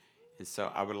And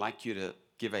so I would like you to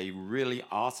give a really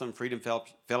awesome Freedom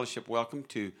Fellowship welcome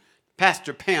to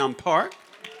Pastor Pam Park.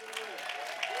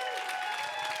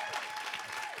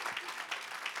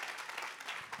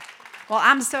 Well,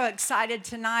 I'm so excited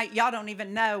tonight. Y'all don't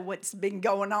even know what's been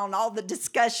going on, all the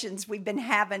discussions we've been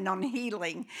having on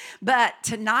healing. But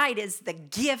tonight is the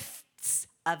gifts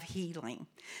of healing.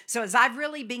 So as I've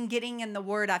really been getting in the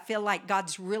Word, I feel like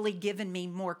God's really given me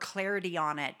more clarity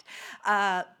on it.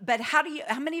 But how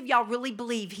many of y'all really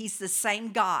believe He's the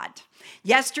same God?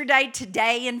 Yesterday,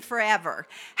 today, and forever.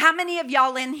 How many of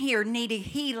y'all in here need a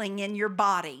healing in your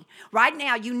body? Right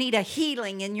now, you need a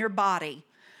healing in your body.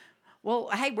 Well,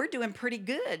 hey, we're doing pretty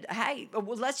good. Hey,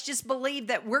 well, let's just believe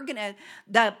that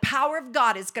the power of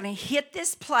God is going to hit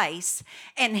this place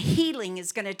and healing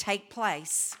is going to take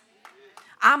place.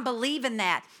 I'm believing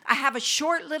that. I have a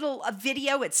short little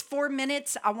video. It's 4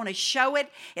 minutes. I want to show it.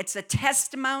 It's a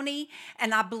testimony,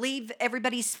 and I believe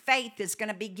everybody's faith is going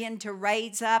to begin to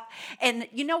raise up. And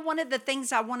you know, one of the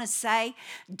things I want to say,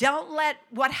 don't let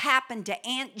what happened to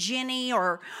Aunt Jenny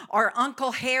or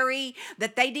Uncle Harry,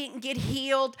 that they didn't get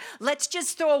healed. Let's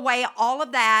just throw away all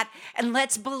of that, and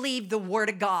let's believe the Word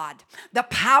of God. The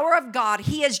power of God.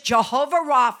 He is Jehovah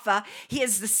Rapha. He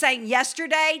is the same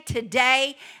yesterday,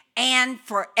 today, and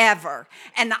forever.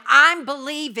 And I'm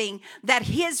believing that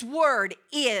His word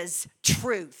is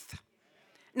truth.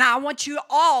 Now, I want you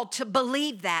all to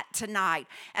believe that tonight.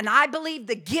 And I believe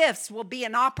the gifts will be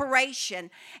in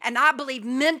operation. And I believe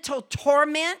mental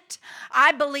torment.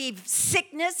 I believe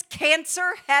sickness,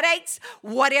 cancer, headaches,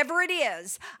 whatever it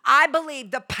is. I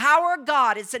believe the power of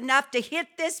God is enough to hit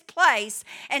this place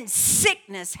and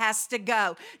sickness has to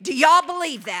go. Do y'all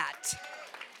believe that?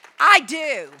 I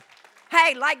do.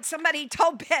 Hey, like somebody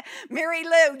told Mary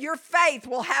Lou, your faith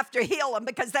will have to heal them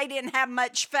because they didn't have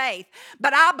much faith.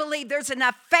 But I believe there's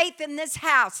enough faith in this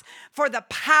house for the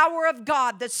power of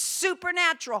God, the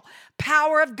supernatural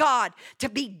power of God to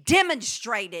be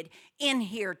demonstrated in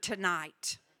here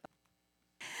tonight.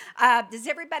 Does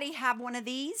everybody have one of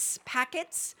these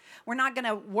packets? We're not going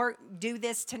to do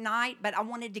this tonight, but I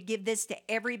wanted to give this to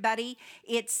everybody.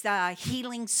 It's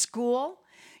Healing School.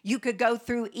 You could go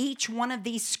through each one of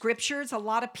these scriptures. A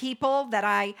lot of people that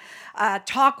I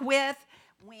talk with,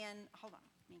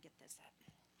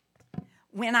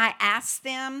 when I ask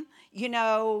them, you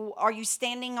know, are you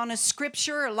standing on a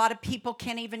scripture? A lot of people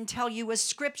can't even tell you a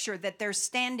scripture that they're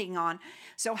standing on.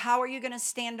 So how are you going to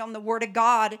stand on the Word of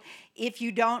God if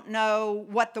you don't know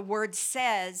what the Word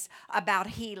says about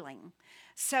healing?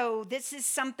 So this is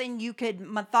something you could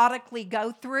methodically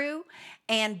go through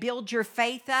and build your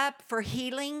faith up for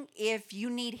healing if you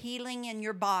need healing in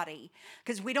your body.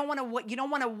 Because you don't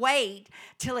want to wait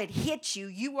till it hits you.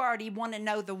 You already want to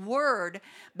know the word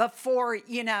before,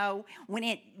 you know,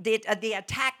 when the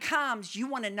attack comes, you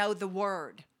want to know the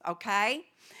word, okay?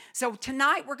 So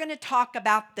tonight we're going to talk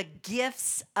about the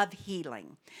gifts of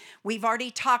healing. We've already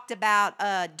talked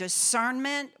about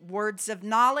discernment, words of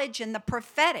knowledge, and the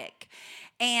prophetic.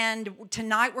 And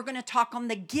tonight we're going to talk on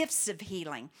the gifts of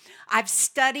healing. I've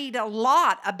studied a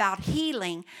lot about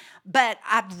healing, but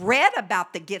I've read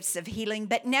about the gifts of healing,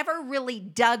 but never really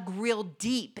dug real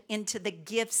deep into the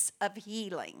gifts of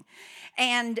healing.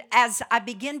 And as I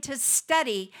begin to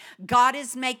study, God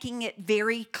is making it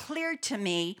very clear to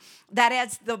me that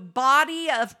as the body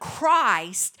of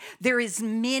Christ, there is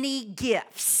many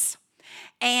gifts.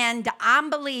 And I'm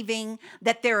believing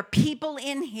that there are people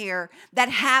in here that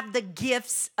have the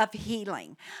gifts of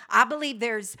healing. I believe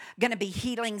there's going to be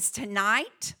healings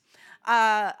tonight.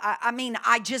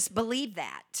 I just believe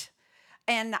that.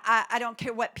 And I don't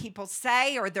care what people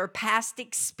say or their past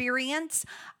experience.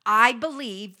 I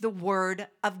believe the Word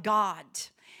of God.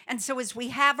 And so as we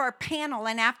have our panel,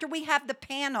 and after we have the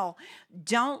panel,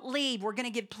 don't leave. We're going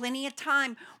to give plenty of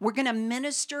time. We're going to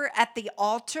minister at the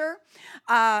altar.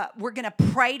 We're going to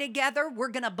pray together. We're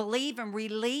going to believe and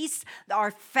release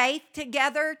our faith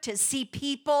together to see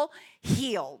people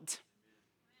healed.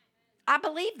 I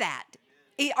believe that.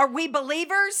 Are we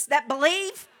believers that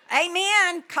believe?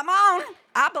 Amen. Come on.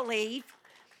 I believe.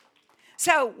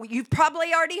 So you've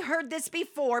probably already heard this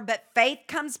before, but faith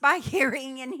comes by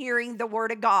hearing and hearing the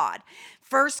word of God.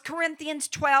 1 Corinthians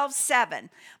 12:7.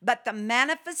 But the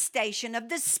manifestation of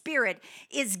the Spirit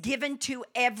is given to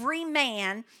every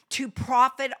man to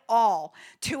profit all.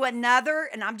 To another,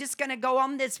 and I'm just going to go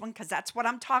on this one because that's what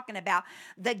I'm talking about,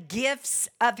 the gifts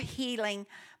of healing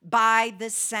by the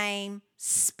same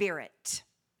Spirit.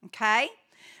 Okay?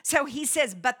 So he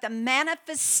says, but the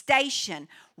manifestation,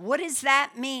 what does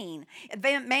that mean?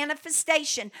 The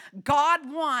manifestation,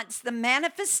 God wants the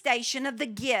manifestation of the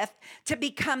gift to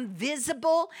become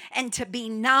visible and to be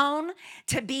known,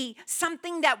 to be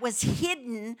something that was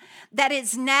hidden that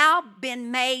has now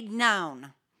been made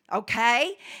known.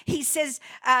 Okay? He says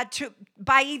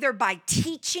by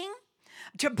teaching,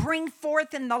 to bring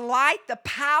forth in the light the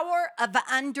power of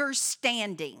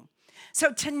understanding.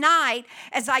 So tonight,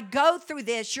 as I go through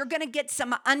this, you're going to get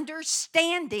some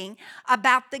understanding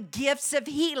about the gifts of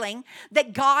healing,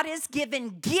 that God has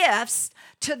given gifts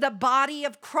to the body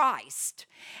of Christ.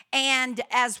 And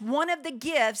as one of the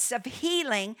gifts of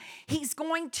healing, he's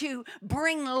going to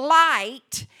bring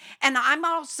light. And I'm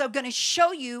also going to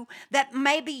show you that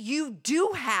maybe you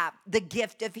do have the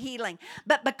gift of healing,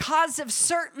 but because of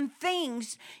certain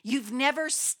things, you've never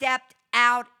stepped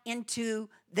out into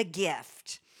the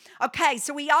gift. Okay,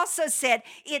 so we also said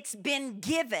it's been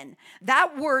given.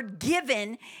 That word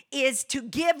given is to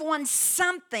give one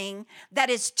something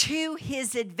that is to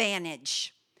his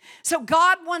advantage. So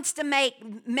God wants to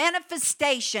make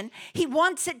manifestation. He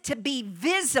wants it to be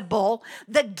visible,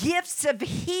 the gifts of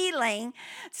healing,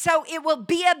 so it will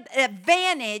be an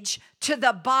advantage to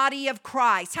the body of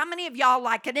Christ. How many of y'all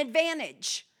like an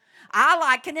advantage? I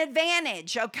like an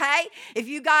advantage, okay? If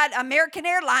you got American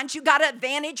Airlines, you got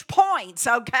advantage points,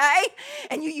 okay?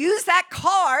 And you use that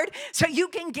card so you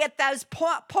can get those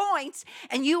points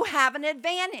and you have an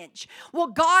advantage. Well,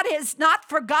 God has not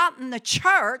forgotten the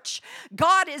church.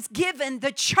 God has given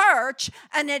the church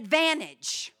an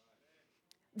advantage.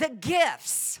 The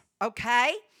gifts,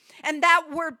 okay? And that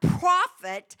word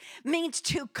profit means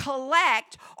to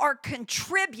collect or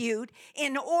contribute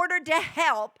in order to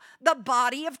help the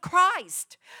body of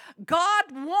Christ.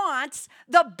 God wants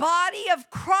the body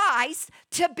of Christ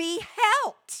to be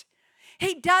helped.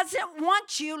 He doesn't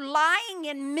want you lying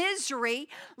in misery,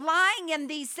 lying in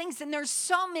these things. And there's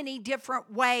so many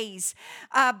different ways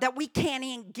that we can't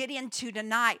even get into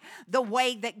tonight, the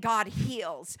way that God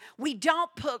heals. We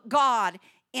don't put God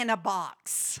in a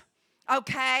box.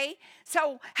 Okay?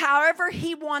 So however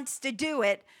he wants to do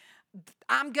it,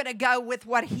 I'm going to go with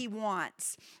what he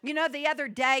wants. You know, the other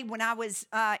day when I was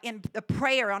in the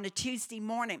prayer on a Tuesday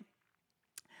morning,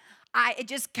 it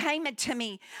just came into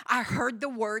me. I heard the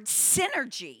word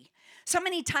synergy. So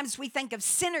many times we think of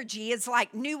synergy as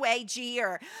like new agey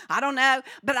or I don't know,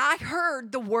 but I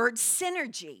heard the word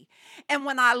synergy. And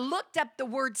when I looked up the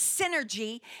word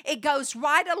synergy, it goes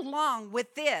right along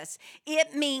with this.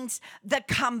 It means the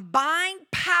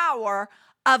combined power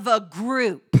of a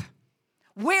group.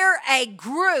 We're a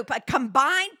group, a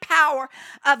combined power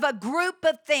of a group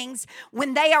of things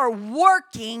when they are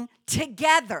working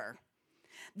together.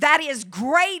 That is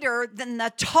greater than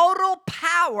the total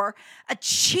power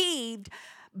achieved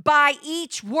by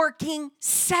each working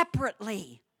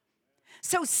separately.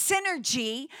 So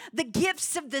synergy, the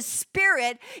gifts of the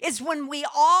Spirit, is when we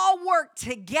all work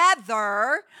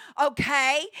together,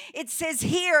 okay? It says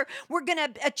here we're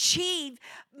going to achieve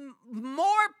more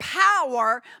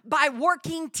power by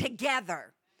working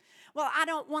together. Well, I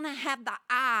don't want to have the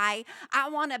eye. I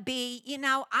want to be,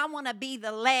 I want to be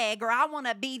the leg, or I want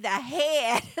to be the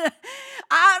head.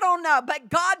 I don't know. But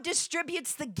God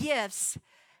distributes the gifts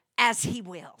as he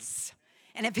wills.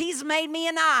 And if he's made me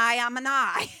an eye, I'm an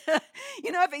eye.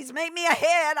 If he's made me a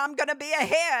head, I'm going to be a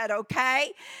head,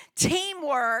 okay?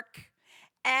 Teamwork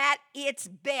at its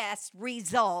best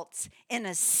results in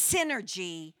a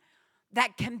synergy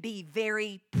that can be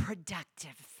very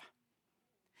productive.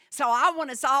 So I want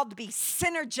us all to be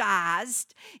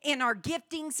synergized in our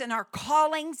giftings and our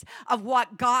callings of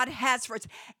what God has for us.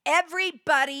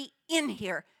 Everybody in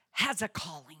here has a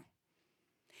calling.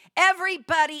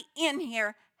 Everybody in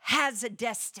here has a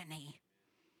destiny.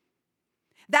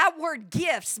 That word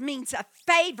gifts means a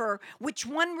favor which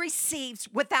one receives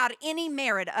without any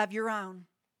merit of your own.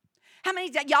 How many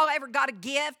of y'all ever got a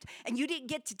gift and you didn't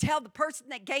get to tell the person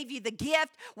that gave you the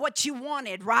gift what you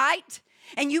wanted, right?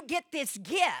 And you get this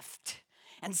gift.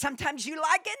 And sometimes you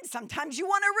like it, and sometimes you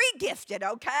want to re-gift it,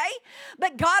 okay?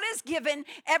 But God has given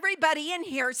everybody in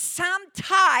here some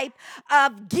type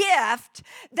of gift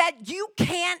that you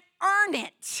can't earn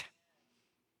it.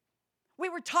 We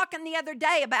were talking the other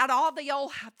day about all the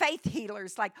old faith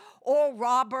healers like Oral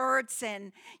Roberts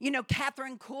and,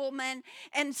 Catherine Kuhlman.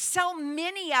 And so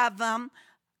many of them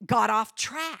got off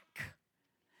track.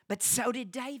 But so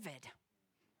did David.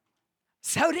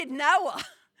 So did Noah.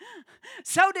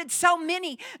 So did so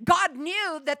many. God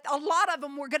knew that a lot of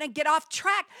them were going to get off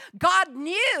track. God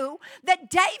knew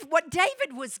that what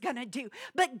David was going to do.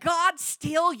 But God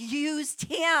still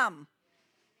used him.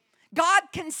 God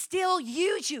can still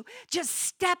use you. Just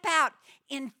step out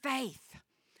in faith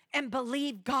and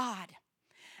believe God.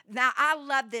 Now, I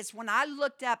love this. When I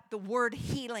looked up the word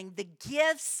healing, the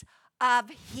gifts of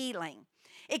healing,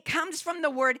 it comes from the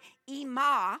word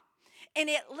imah, and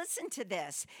listen to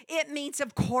this. It means,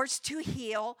 of course, to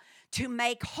heal, to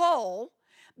make whole,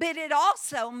 but it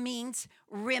also means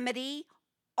remedy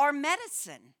or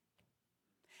medicine.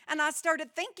 And I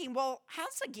started thinking, well,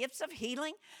 how's the gifts of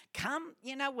healing come,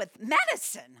 with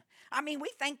medicine? I mean,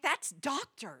 we think that's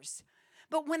doctors.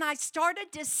 But when I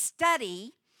started to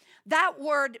study that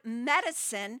word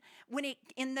medicine,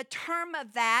 in the term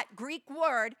of that Greek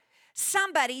word,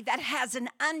 somebody that has an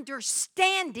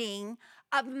understanding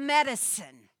of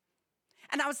medicine.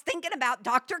 And I was thinking about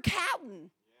Dr.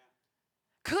 Cowden.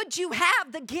 Could you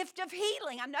have the gift of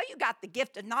healing? I know you got the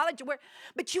gift of knowledge,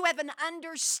 but you have an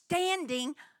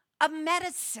understanding of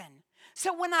medicine.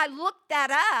 So when I looked that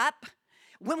up,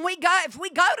 if we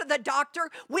go to the doctor,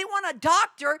 we want a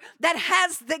doctor that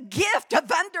has the gift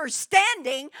of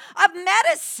understanding of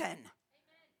medicine.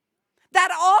 That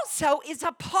also is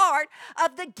a part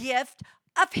of the gift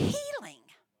of healing.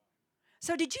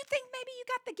 So did you think maybe you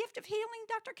got the gift of healing,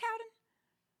 Dr. Cowden?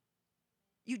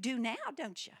 You do now,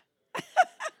 don't you?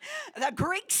 The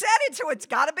Greek said it, so it's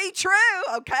got to be true,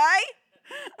 okay?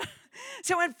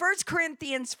 So in 1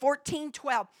 Corinthians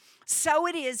 14:12, so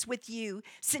it is with you,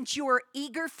 since you are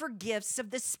eager for gifts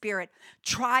of the Spirit,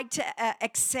 try to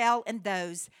excel in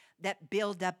those that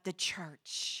build up the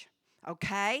church,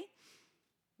 okay?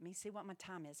 Let me see what my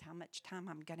time is, how much time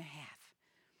I'm going to have.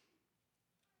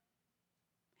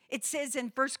 It says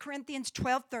in 1 Corinthians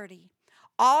 12:30,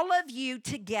 all of you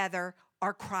together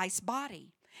are Christ's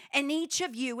body, and each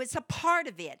of you is a part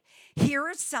of it. Here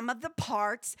are some of the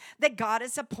parts that God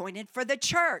has appointed for the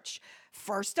church.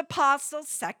 First, apostles,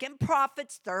 second,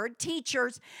 prophets, third,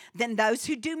 teachers, then those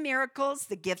who do miracles,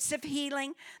 the gifts of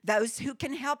healing, those who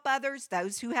can help others,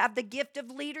 those who have the gift of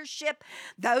leadership,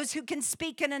 those who can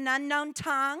speak in an unknown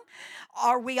tongue.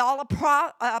 Are we all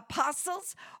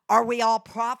apostles? Are we all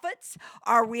prophets?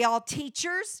 Are we all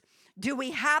teachers? Do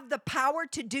we have the power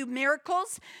to do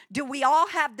miracles? Do we all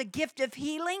have the gift of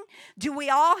healing? Do we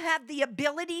all have the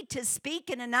ability to speak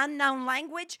in an unknown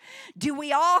language? Do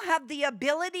we all have the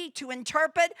ability to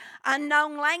interpret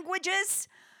unknown languages?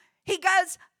 He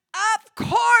goes, of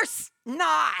course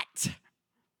not!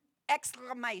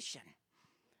 Exclamation.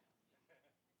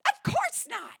 Of course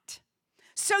not.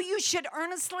 So you should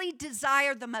earnestly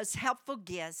desire the most helpful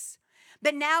gifts.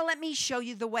 But now let me show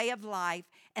you the way of life,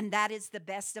 and that is the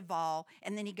best of all.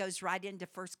 And then he goes right into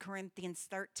 1 Corinthians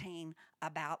 13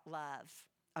 about love,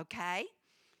 okay?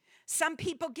 Some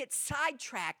people get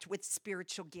sidetracked with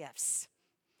spiritual gifts.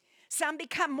 Some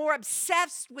become more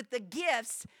obsessed with the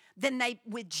gifts than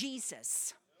with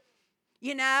Jesus.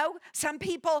 Some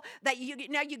people that you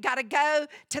got to go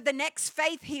to the next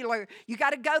faith healer. You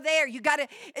got to go there.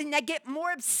 And they get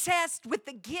more obsessed with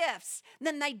the gifts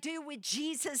than they do with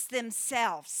Jesus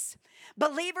themselves.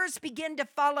 Believers begin to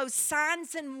follow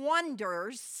signs and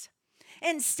wonders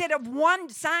instead of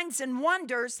signs and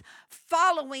wonders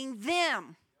following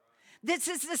them. This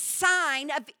is a sign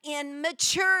of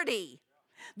immaturity.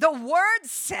 The word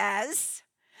says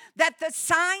that the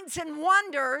signs and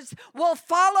wonders will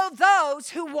follow those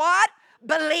who what?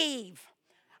 Believe.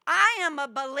 I am a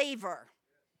believer,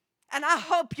 and I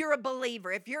hope you're a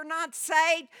believer. If you're not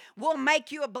saved, we'll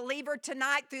make you a believer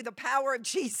tonight through the power of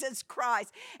Jesus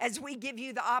Christ as we give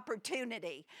you the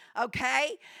opportunity,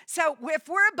 okay? So if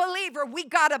we're a believer, we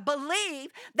got to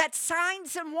believe that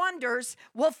signs and wonders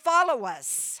will follow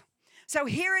us. So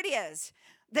here it is,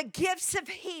 the gifts of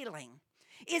healing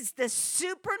is the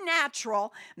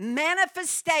supernatural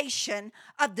manifestation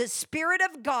of the Spirit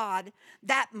of God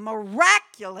that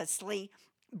miraculously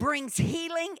brings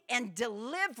healing and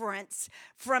deliverance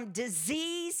from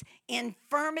disease,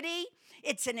 infirmity.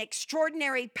 It's an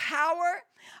extraordinary power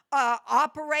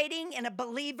operating in a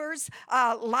believer's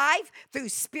life through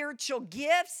spiritual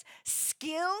gifts,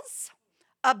 skills,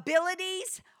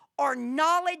 abilities, or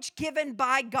knowledge given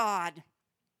by God.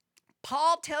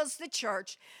 Paul tells the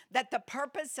church that the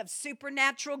purpose of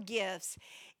supernatural gifts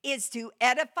is to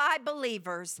edify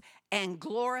believers and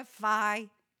glorify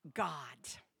God.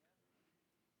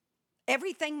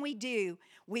 Everything we do,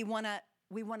 we want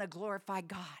to glorify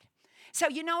God. So,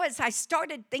 as I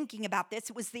started thinking about this,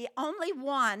 it was the only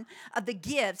one of the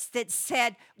gifts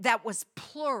that was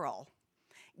plural.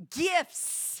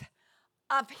 Gifts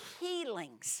of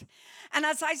healings. And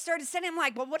as I started saying, I'm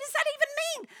like, well, what does that even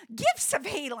mean? Gifts of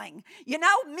healing,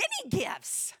 many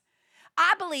gifts.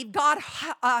 I believe God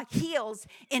heals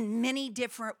in many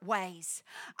different ways.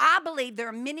 I believe there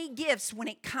are many gifts when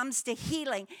it comes to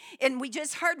healing. And we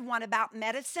just heard one about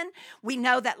medicine. We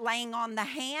know that laying on the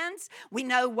hands. We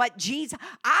know what Jesus,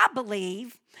 I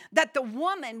believe that the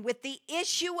woman with the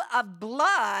issue of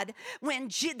blood, when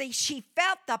she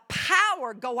felt the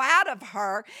power go out of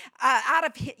her,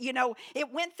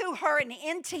 it went through her and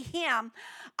into him.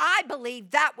 I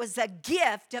believe that was a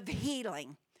gift of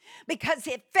healing, because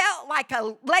it felt like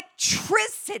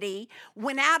electricity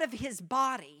went out of his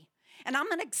body. And I'm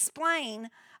going to explain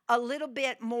a little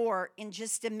bit more in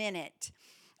just a minute.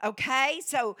 Okay?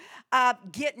 So now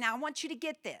I want you to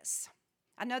get this.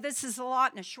 I know this is a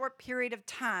lot in a short period of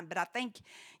time, but I think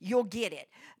you'll get it.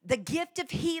 The gift of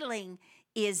healing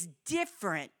is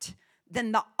different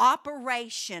than the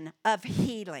operation of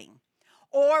healing.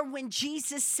 Or when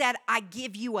Jesus said, I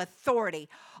give you authority.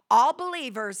 All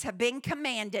believers have been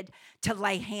commanded to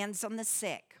lay hands on the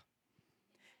sick.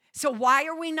 So why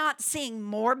are we not seeing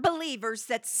more believers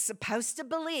that's supposed to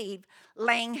believe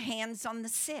laying hands on the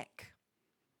sick?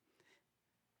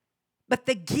 But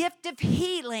the gift of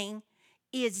healing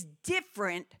is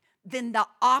different than the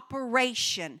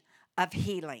operation of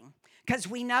healing. Because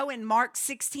we know in Mark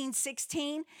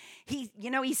 16:16,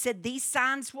 he said, these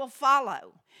signs will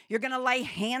follow. You're going to lay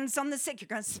hands on the sick. You're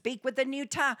going to speak with a new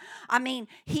tongue. I mean,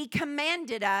 he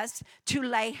commanded us to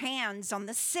lay hands on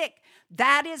the sick.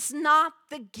 That is not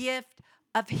the gift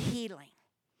of healing.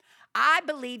 I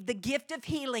believe the gift of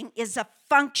healing is a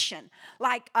function.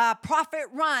 Like Prophet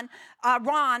Ron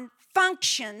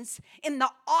functions in the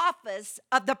office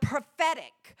of the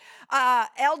prophetic.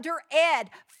 Elder Ed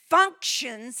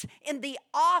functions in the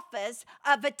office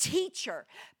of a teacher.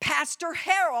 Pastor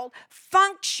Harold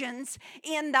functions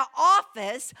in the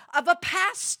office of a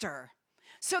pastor.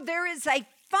 So there is a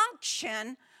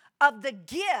function of the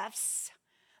gifts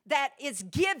that is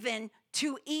given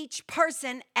to each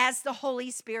person as the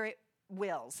Holy Spirit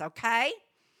wills, okay?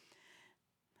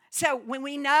 So when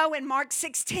we know in Mark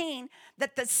 16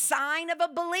 that the sign of a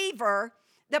believer,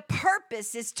 the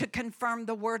purpose is to confirm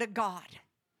the word of God.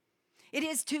 It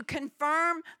is to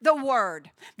confirm the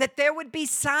word, that there would be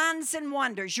signs and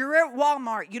wonders. You're at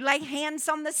Walmart, you lay hands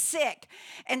on the sick,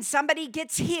 and somebody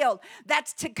gets healed.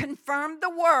 That's to confirm the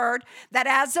word that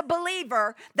as a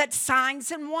believer, that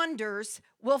signs and wonders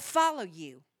will follow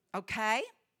you, okay?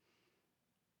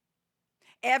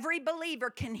 Every believer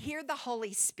can hear the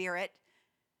Holy Spirit,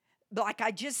 like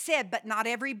I just said, but not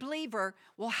every believer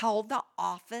will hold the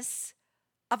office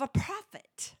of a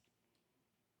prophet.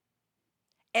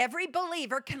 Every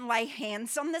believer can lay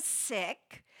hands on the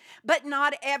sick, but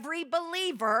not every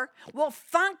believer will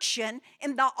function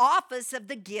in the office of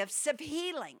the gifts of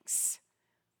healings.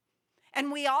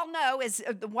 And we all know is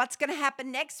what's going to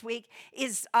happen next week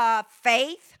is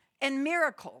faith and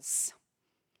miracles.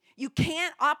 You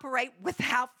can't operate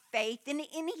without faith in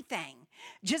anything.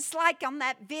 Just like on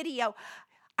that video,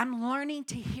 I'm learning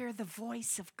to hear the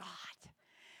voice of God.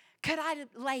 Could I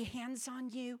lay hands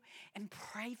on you and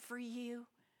pray for you?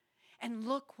 And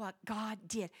look what God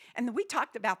did. And we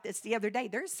talked about this the other day.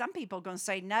 There's some people going to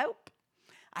say, nope,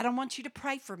 I don't want you to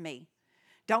pray for me.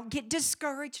 Don't get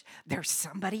discouraged. There's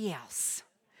somebody else.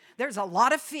 There's a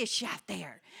lot of fish out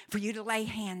there for you to lay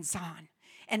hands on.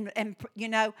 And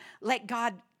let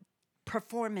God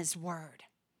perform his word.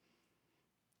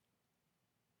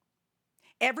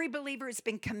 Every believer has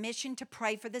been commissioned to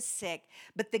pray for the sick,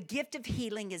 but the gift of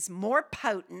healing is more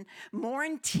potent, more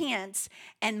intense,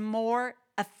 and more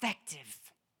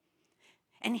effective.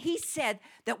 And he said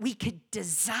that we could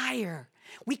desire,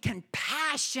 we can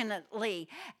passionately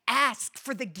ask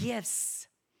for the gifts.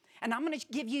 And I'm going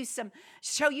to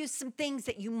show you some things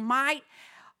that you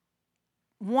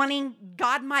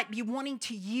God might be wanting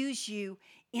to use you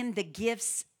in the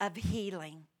gifts of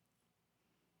healing.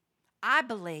 I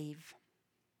believe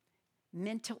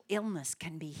mental illness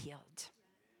can be healed.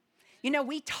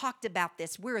 We talked about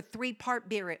this. We're a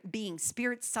 3-part being,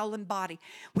 spirit, soul, and body.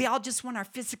 We all just want our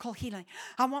physical healing.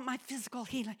 I want my physical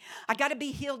healing. I got to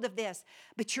be healed of this.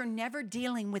 But you're never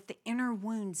dealing with the inner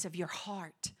wounds of your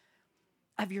heart,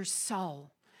 of your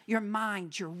soul, your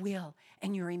mind, your will,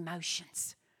 and your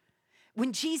emotions.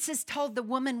 When Jesus told the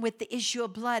woman with the issue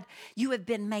of blood, you have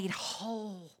been made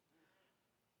whole.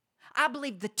 I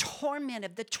believe the torment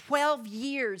of the 12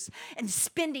 years and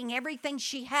spending everything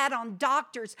she had on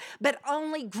doctors, but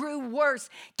only grew worse.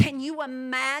 Can you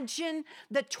imagine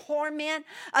the torment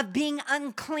of being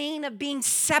unclean, of being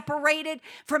separated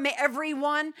from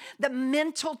everyone, the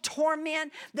mental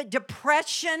torment, the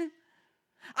depression?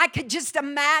 I could just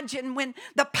imagine when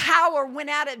the power went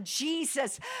out of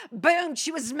Jesus. Boom,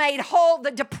 she was made whole.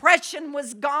 The depression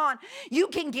was gone. You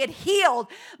can get healed,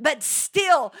 but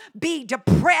still be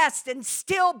depressed and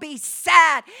still be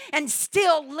sad and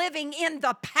still living in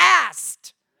the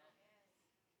past.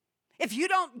 If you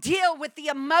don't deal with the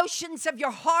emotions of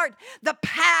your heart, the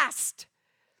past,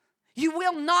 you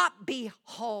will not be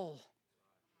whole.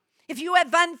 If you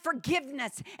have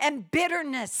unforgiveness and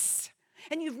bitterness,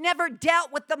 and you've never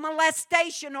dealt with the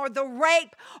molestation or the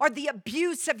rape or the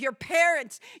abuse of your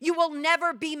parents, you will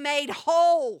never be made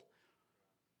whole.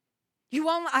 You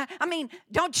won't,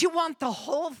 don't you want the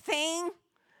whole thing?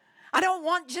 I don't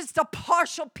want just a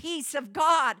partial piece of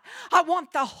God. I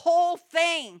want the whole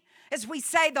thing. As we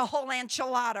say, the whole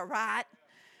enchilada, right?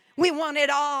 We want it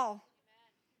all.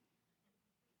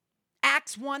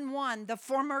 Acts 1:1, the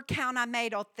former account I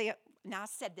made, now I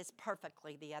said this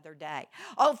perfectly the other day.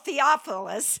 O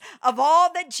Theophilus, of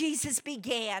all that Jesus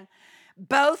began,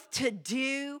 both to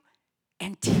do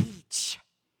and teach.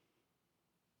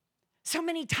 So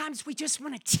many times we just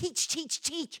want to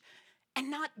teach, and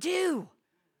not do.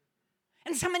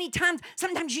 And so many times,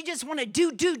 sometimes you just want to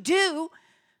do,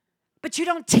 but you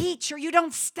don't teach or you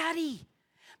don't study.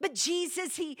 But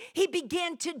Jesus, he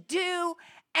began to do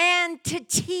and to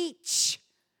teach.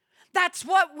 That's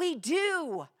what we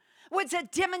do. Was a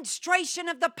demonstration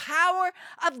of the power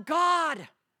of God.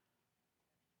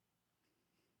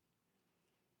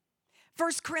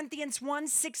 1 Corinthians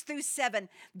 1:6-7.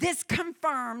 This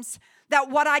confirms that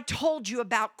what I told you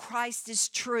about Christ is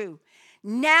true.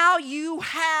 Now you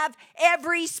have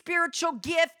every spiritual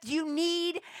gift you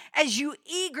need as you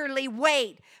eagerly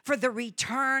wait for the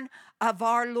return of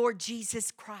our Lord Jesus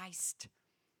Christ.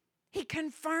 He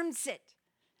confirms it.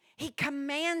 He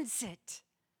commands it.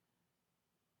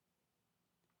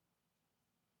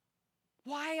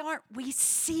 Why aren't we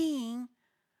seeing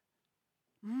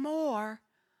more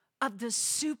of the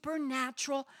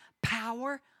supernatural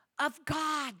power of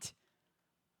God?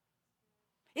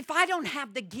 If I don't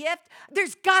have the gift,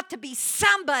 there's got to be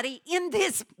somebody in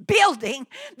this building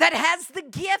that has the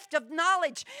gift of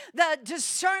knowledge, the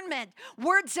discernment,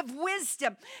 words of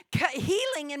wisdom,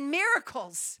 healing and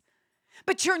miracles.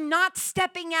 But you're not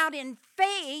stepping out in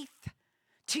faith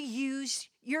to use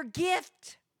your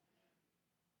gift.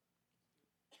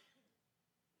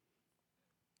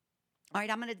 All right,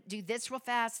 I'm going to do this real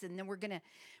fast, and then we're going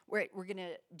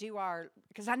to do our,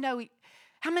 because I know,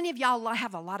 how many of y'all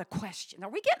have a lot of questions? Are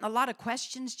we getting a lot of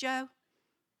questions, Joe?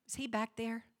 Is he back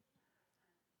there?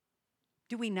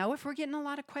 Do we know if we're getting a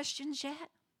lot of questions yet?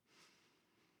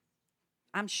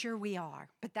 I'm sure we are,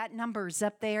 but that number is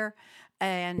up there,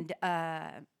 and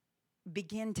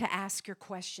begin to ask your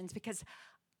questions, because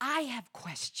I have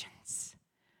questions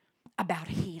about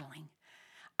healing.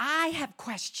 I have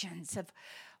questions of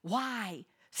why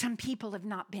some people have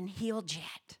not been healed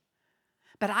yet.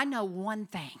 But I know one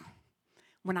thing.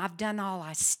 When I've done all,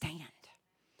 I stand.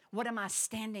 What am I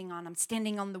standing on? I'm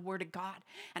standing on the Word of God.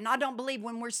 And I don't believe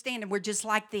when we're standing, we're just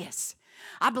like this.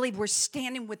 I believe we're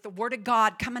standing with the Word of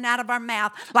God coming out of our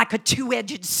mouth like a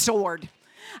two-edged sword.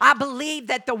 I believe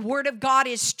that the Word of God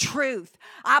is truth.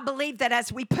 I believe that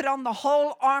as we put on the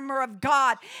whole armor of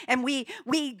God and we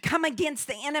come against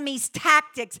the enemy's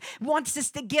tactics, wants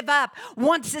us to give up,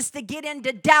 wants us to get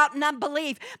into doubt and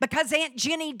unbelief because Aunt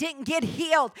Jenny didn't get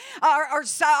healed, or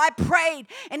so I prayed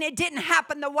and it didn't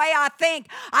happen the way I think.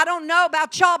 I don't know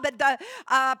about y'all, but the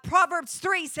Proverbs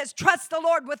 3 says, trust the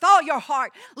Lord with all your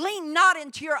heart. Lean not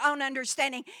into your own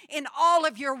understanding. In all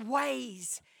of your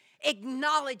ways,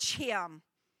 acknowledge Him.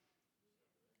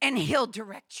 And He'll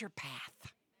direct your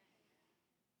path.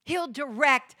 He'll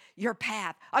direct your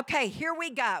path. Okay, here we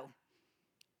go.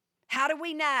 How do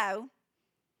we know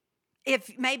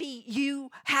if maybe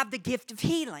you have the gift of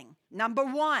healing? Number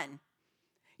one,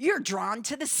 you're drawn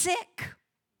to the sick.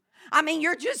 I mean,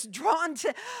 you're just drawn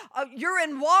to, you're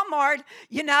in Walmart,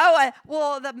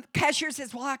 the cashier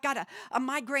says, well, I got a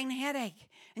migraine headache.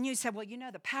 And you say, well,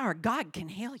 the power of God can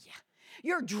heal you.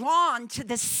 You're drawn to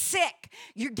the sick.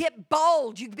 You get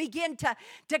bold. You begin to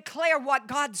declare what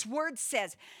God's word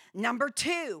says. Number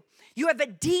two, you have a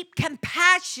deep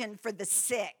compassion for the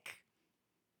sick.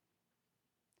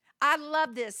 I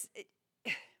love this.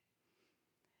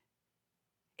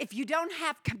 If you don't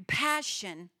have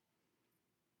compassion,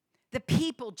 the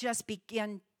people just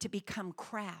begin to become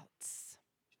crowds.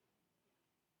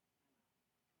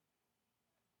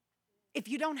 If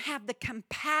you don't have the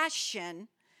compassion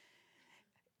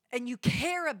and you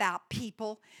care about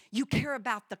people, you care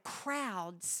about the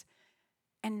crowds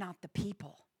and not the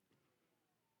people.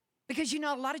 Because a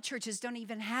lot of churches don't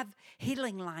even have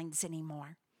healing lines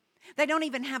anymore. They don't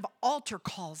even have altar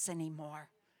calls anymore.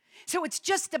 So it's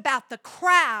just about the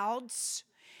crowds,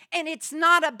 and it's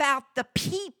not about the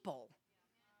people.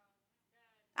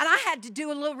 And I had to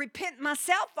do a little repent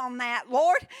myself on that.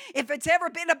 Lord, if it's ever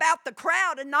been about the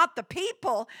crowd and not the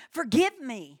people, forgive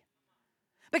me.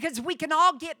 Because we can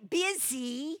all get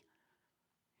busy,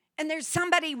 and there's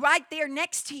somebody right there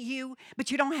next to you, but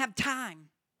you don't have time.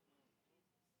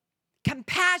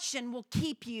 Compassion will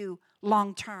keep you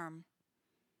long term.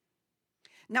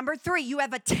 Number 3, you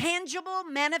have a tangible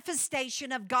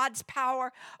manifestation of God's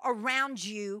power around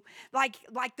you, like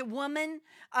the woman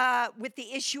with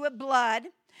the issue of blood.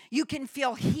 You can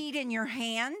feel heat in your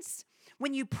hands.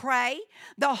 When you pray,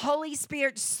 the Holy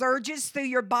Spirit surges through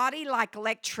your body like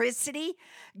electricity.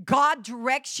 God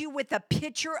directs you with a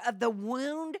picture of the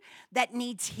wound that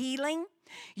needs healing.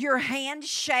 Your hands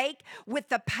shake with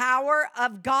the power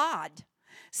of God.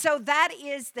 So that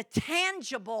is the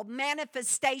tangible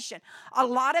manifestation. A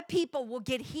lot of people will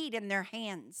get heat in their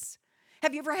hands.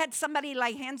 Have you ever had somebody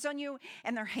lay hands on you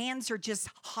and their hands are just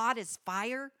hot as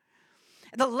fire?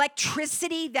 The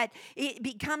electricity that it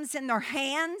becomes in their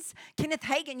hands. Kenneth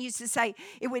Hagin used to say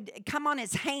it would come on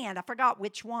his hand. I forgot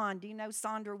which one. Do you know,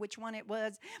 Sandra, which one it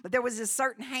was? But there was a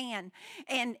certain hand.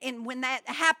 And when that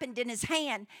happened in his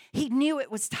hand, he knew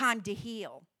it was time to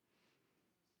heal.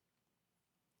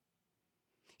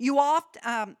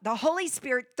 The Holy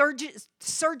Spirit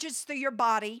surges through your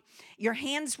body. Your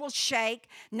hands will shake.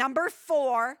 Number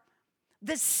 4,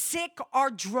 the sick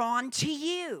are drawn to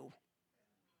you.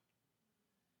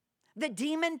 The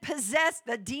demon possessed,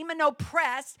 the demon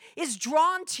oppressed is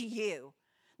drawn to you.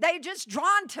 They're just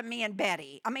drawn to me and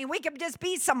Betty. I mean, we could just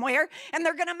be somewhere and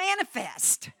they're going to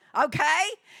manifest, okay?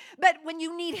 But when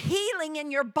you need healing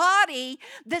in your body,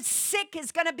 the sick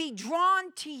is going to be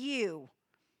drawn to you.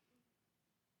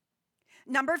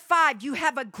 Number 5, you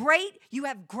have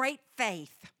great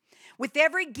faith. With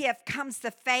every gift comes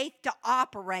the faith to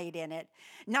operate in it.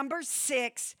 Number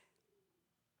 6,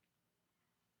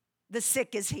 the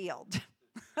sick is healed.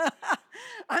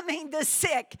 I mean, the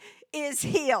sick is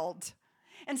healed.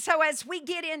 And so as we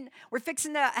get in, we're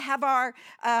fixing to have our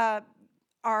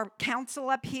council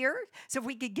up here. So if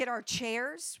we could get our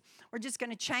chairs, we're just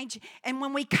going to change. And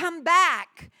when we come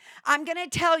back, I'm going to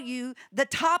tell you the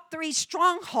top 3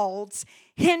 strongholds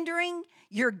hindering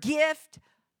your gift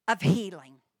of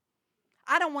healing.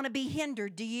 I don't want to be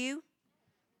hindered, do you?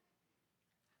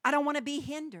 I don't want to be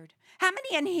hindered. How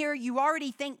many in here you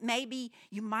already think maybe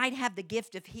you might have the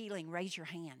gift of healing? Raise your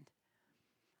hand.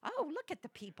 Oh, look at the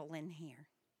people in here.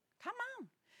 Come on.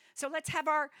 So let's have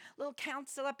our little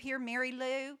council up here. Mary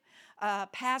Lou,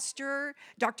 Pastor,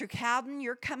 Dr. Cowden,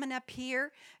 you're coming up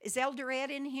here. Is Elder Ed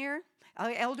in here?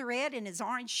 Elder Ed in his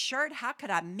orange shirt. How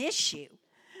could I miss you?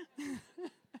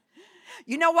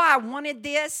 You know why I wanted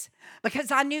this?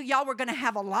 Because I knew y'all were going to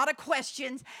have a lot of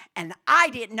questions, and I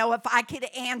didn't know if I could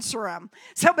answer them.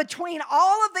 So between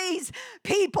all of these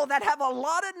people that have a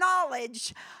lot of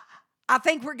knowledge, I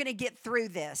think we're going to get through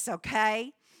this,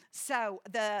 okay? So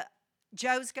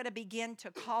Joe's going to begin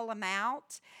to call them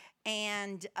out.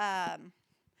 And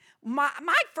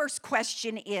my first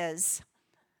question is,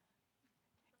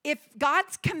 if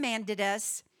God's commanded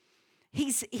us,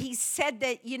 He's said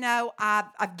that, you know,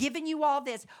 I've given you all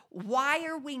this. Why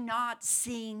are we not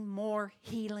seeing more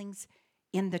healings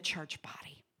in the church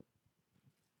body?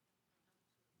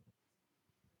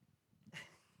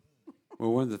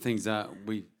 Well, one of the things that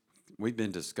we've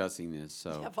been discussing this.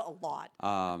 So Have a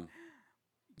lot.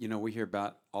 You know, we hear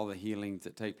about all the healings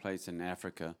that take place in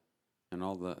Africa and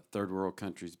all the third world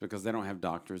countries because they don't have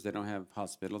doctors, they don't have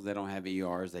hospitals, they don't have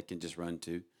ERs they can just run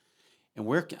to. And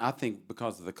I think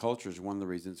because of the culture is one of the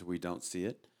reasons we don't see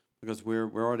it, because we're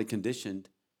already conditioned.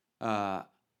 How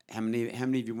many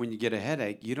of you, when you get a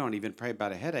headache, you don't even pray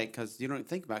about a headache because you don't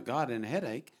think about God in a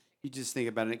headache. You just think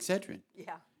about an Excedrin.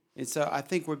 Yeah. And so I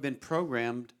think we've been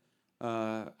programmed.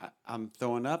 I'm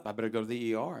throwing up. I better go to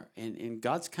the ER. And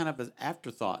God's kind of an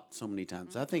afterthought so many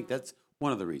times. I think that's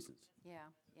one of the reasons. Yeah,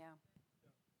 yeah.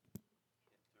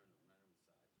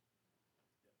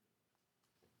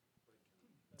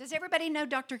 Does everybody know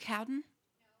Dr. Cowden?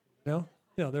 Yeah?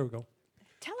 Yeah, there we go.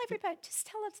 Tell everybody, just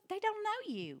tell us, they don't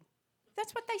know you.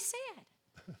 That's what they said.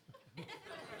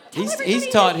 He's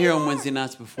taught here on Wednesday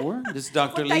nights before. This is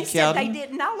Dr. Well, Lee they said they Cowden.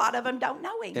 didn't know. A lot of them don't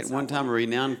know him. At so one time a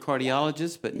renowned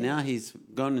cardiologist, but now he's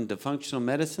gone into functional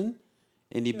medicine.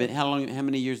 And you've been how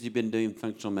many years have you been doing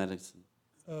functional medicine?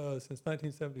 Since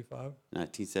 1975,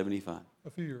 1975. a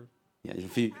few years. Yeah, a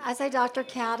few. I say Dr.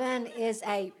 Cowden is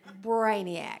a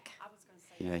brainiac.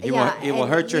 Yeah, Yeah, it will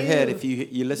and hurt your head if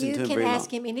you listen you to him can very long.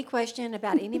 ask him any question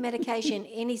about any medication,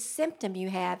 any symptom you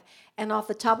have, and off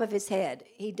the top of his head,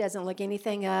 he doesn't look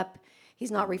anything up.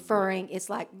 He's not referring. It's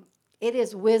like it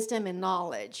is wisdom and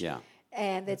knowledge. Yeah.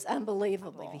 And it's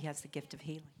unbelievable. He has the gift of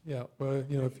healing. Yeah, well,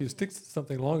 if you stick to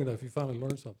something long enough, you finally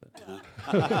learn something.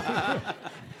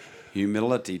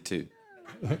 Humility too.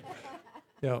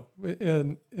 Yeah,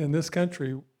 in this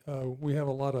country, we have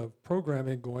a lot of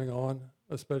programming going on,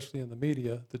 especially in the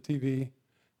media, the TV.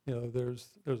 There's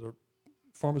a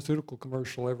pharmaceutical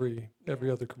commercial every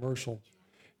other commercial,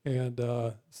 and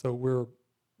so we're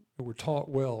taught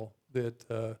well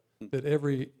that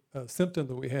every symptom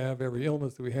that we have, every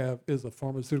illness that we have, is a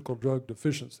pharmaceutical drug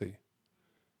deficiency,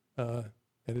 and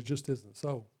it just isn't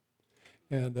so.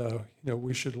 And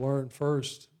we should learn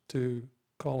first to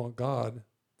call on God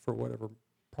for whatever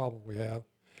problem we have,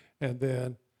 and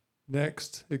then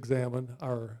next examine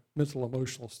our mental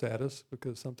emotional status,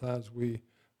 because sometimes we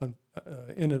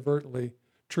inadvertently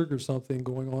trigger something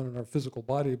going on in our physical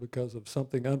body because of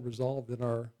something unresolved in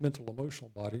our mental emotional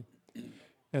body.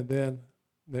 And then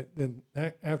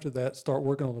after that, start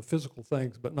working on the physical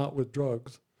things, but not with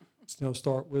drugs.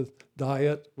 Start with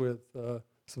diet, with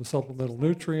some supplemental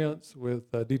nutrients,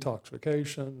 with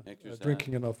detoxification, Exercise.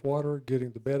 drinking enough water,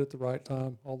 getting to bed at the right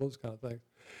time, all those kind of things.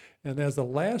 And as a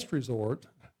last resort,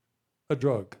 a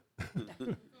drug.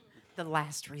 The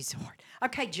last resort.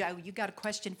 Okay, Joe, you got a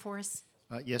question for us?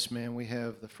 Yes, ma'am. We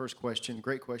have the first question.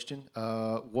 Great question.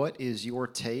 What is your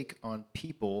take on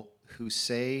people who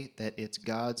say that it's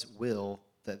God's will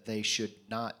that they should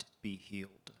not be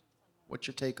healed? What's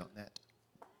your take on that?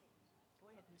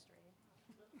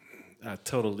 I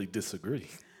totally disagree.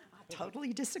 I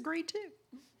totally disagree too.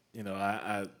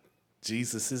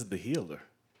 Jesus is the healer.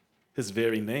 His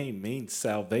very name means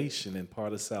salvation, and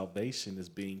part of salvation is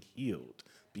being healed,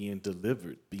 being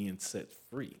delivered, being set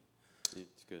free.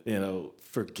 It's good.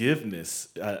 Forgiveness.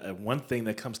 One thing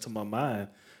that comes to my mind,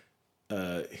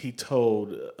 he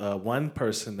told one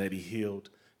person that he healed,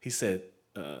 he said,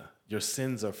 your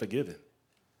sins are forgiven.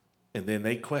 And then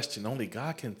they questioned, only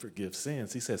God can forgive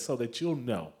sins. He said, so that you'll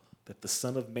know that the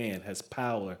Son of Man has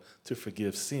power to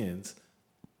forgive sins,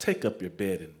 take up your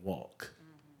bed and walk.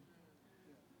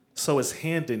 So it's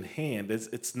hand in hand.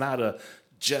 It's not a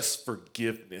just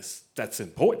forgiveness. That's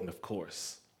important, of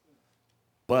course.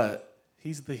 But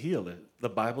he's the healer. The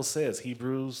Bible says,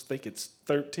 Hebrews, I think it's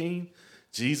 13,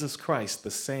 Jesus Christ,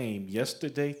 the same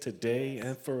yesterday, today,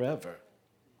 and forever.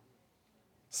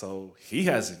 So he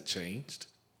hasn't changed.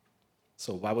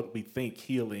 So why would we think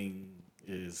healing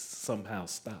is somehow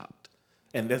stopped?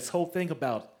 And this whole thing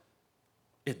about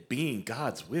it being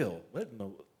God's will,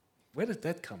 where did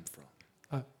that come from?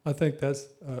 I think that's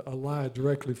a lie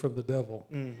directly from the devil,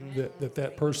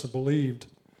 that person believed.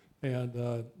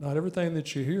 And not everything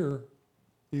that you hear,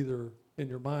 either in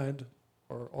your mind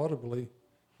or audibly,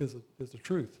 is the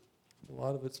truth. A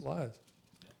lot of it's lies.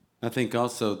 I think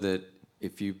also that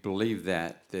if you believe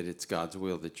that it's God's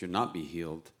will that you not be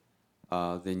healed,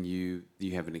 then you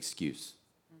have an excuse.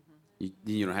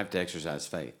 You don't have to exercise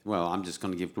faith. Well, I'm just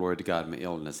going to give glory to God in my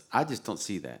illness. I just don't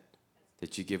see that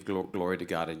you give glory to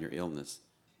God in your illness.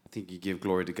 I think you give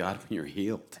glory to God when you're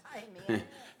healed. Amen.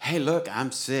 Hey, look,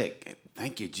 I'm sick.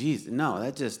 Thank you, Jesus. No,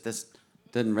 that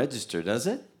doesn't register, does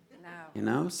it?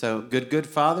 No. So good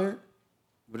Father,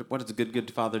 what does a good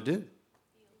Father do?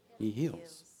 He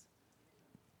heals.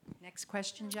 Next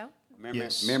question, Joe.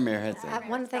 Yes. Mary has that.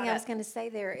 One thing I was going to say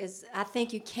there is I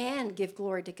think you can give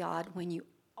glory to God when you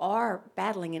are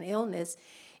battling an illness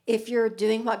if you're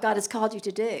doing what God has called you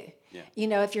to do.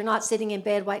 Yeah. If you're not sitting in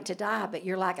bed waiting to die, but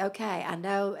you're like, okay, I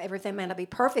know everything may not be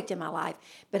perfect in my life,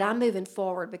 but I'm moving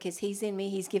forward because He's in me.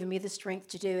 He's given me the strength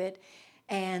to do it.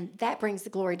 And that brings the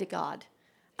glory to God.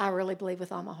 I really believe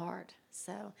with all my heart.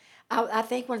 So I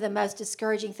think one of the most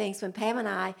discouraging things when Pam and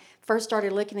I first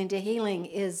started looking into healing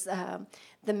is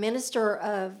the minister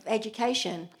of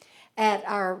education at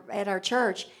our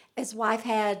church. His wife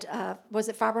had, was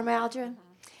it fibromyalgia?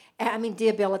 I mean,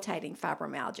 debilitating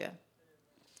fibromyalgia.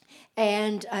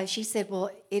 And she said, well,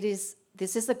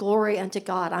 this is the glory unto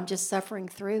God. I'm just suffering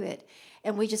through it.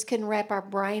 And we just couldn't wrap our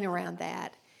brain around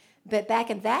that. But back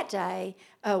in that day,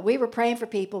 we were praying for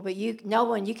people, but you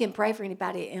can pray for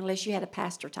anybody unless you had a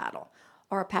pastor title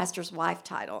or a pastor's wife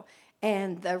title.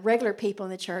 And the regular people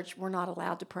in the church were not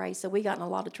allowed to pray, so we got in a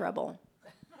lot of trouble.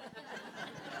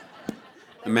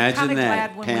 Imagine kinda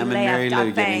that, glad when Pam we and Mary left, I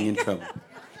Lou getting in think. trouble.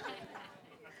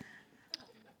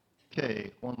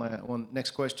 Okay, one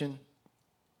next question.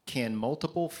 Can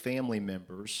multiple family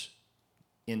members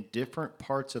in different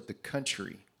parts of the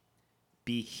country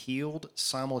be healed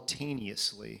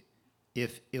simultaneously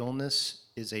if illness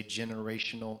is a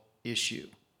generational issue?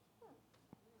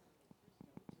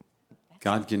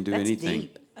 God can do That's anything.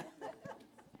 deep.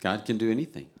 God can do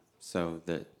anything. So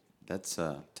that's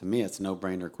to me, it's a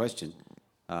no-brainer question.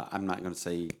 I'm not going to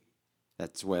say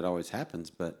that's the way it always happens,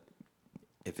 but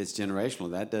if it's generational,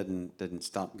 that doesn't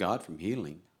stop God from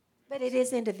healing. But it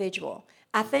is individual.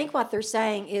 I think what they're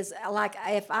saying is like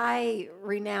if I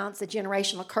renounce a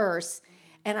generational curse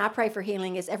and I pray for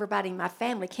healing, is everybody in my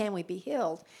family, can we be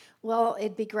healed? Well,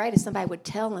 it'd be great if somebody would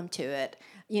tell them to it,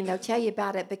 tell you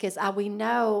about it, because we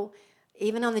know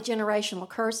even on the generational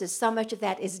curses, so much of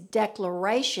that is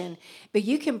declaration. But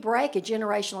you can break a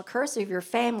generational curse of your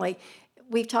family.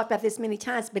 We've talked about this many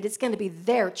times, but it's going to be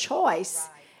their choice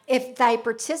if they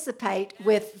participate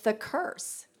with the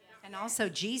curse. And also,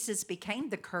 Jesus became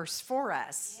the curse for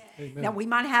us. Amen. Now, we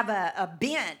might have a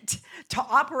bent to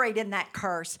operate in that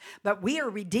curse, but we are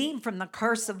redeemed from the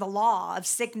curse of the law of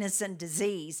sickness and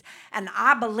disease. And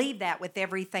I believe that with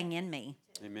everything in me.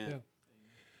 Amen. Yeah.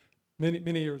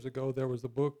 Many years ago, there was a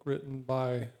book written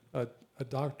by a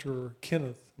Dr.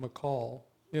 Kenneth McCall,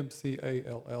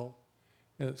 MCALL,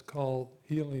 and it's called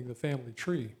Healing the Family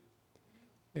Tree.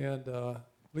 And I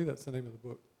believe that's the name of the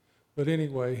book. But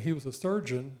anyway, he was a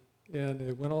surgeon, and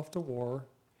he went off to war,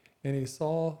 and he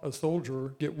saw a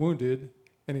soldier get wounded,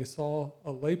 and he saw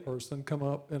a layperson come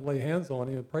up and lay hands on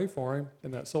him and pray for him,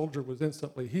 and that soldier was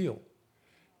instantly healed.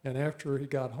 And after he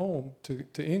got home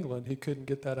to England, he couldn't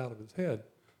get that out of his head.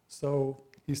 So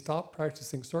he stopped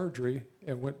practicing surgery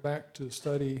and went back to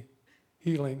study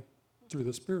healing through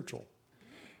the spiritual.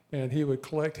 And he would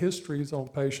collect histories on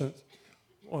patients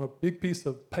on a big piece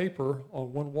of paper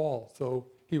on one wall. So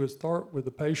he would start with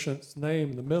the patient's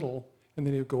name in the middle, and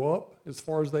then he would go up as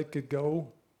far as they could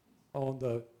go on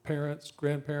the parents,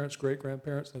 grandparents,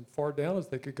 great-grandparents, and far down as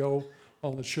they could go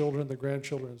on the children, the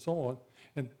grandchildren, and so on,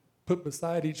 and put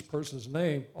beside each person's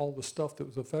name all the stuff that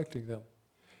was affecting them.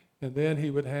 And then he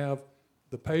would have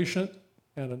the patient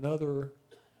and another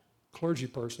clergy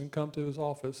person come to his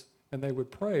office, and they would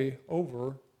pray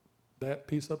over that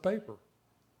piece of paper,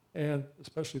 and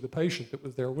especially the patient that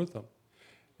was there with them.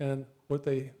 And what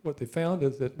they found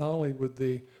is that not only would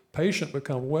the patient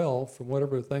become well from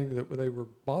whatever thing that they were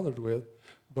bothered with,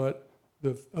 but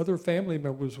the other family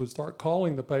members would start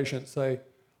calling the patient and say,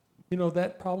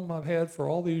 that problem I've had for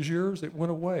all these years, it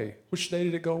went away. Which day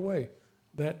did it go away?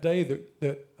 That day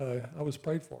that I was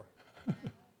prayed for. Praise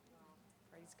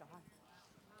God.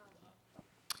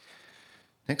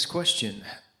 Next question.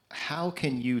 How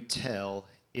can you tell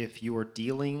if you are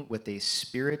dealing with a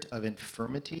spirit of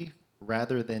infirmity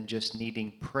rather than just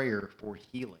needing prayer for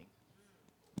healing?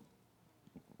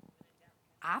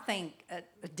 I think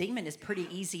a demon is pretty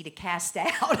easy to cast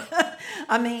out.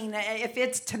 I mean, if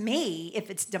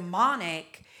it's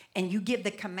demonic and you give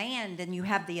the command and you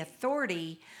have the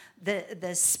authority,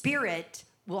 the spirit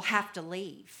will have to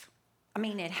leave. I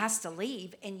mean, it has to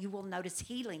leave, and you will notice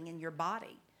healing in your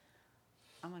body.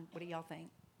 What do y'all think?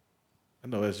 I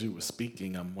know as you were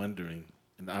speaking, I'm wondering,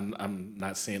 and I'm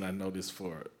not saying I know this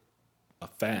for a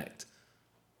fact,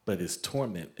 but is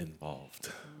torment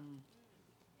involved?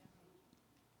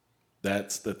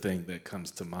 That's the thing that comes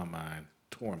to my mind,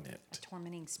 torment. A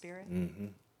tormenting spirit?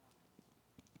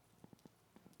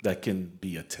 That can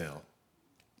be a tell.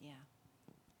 Yeah.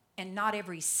 And not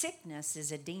every sickness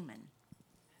is a demon.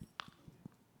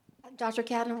 Dr.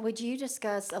 Cadden, would you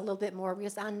discuss a little bit more,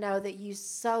 because I know that you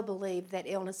so believe that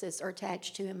illnesses are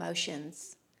attached to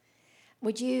emotions.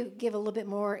 Would you give a little bit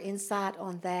more insight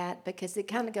on that? Because it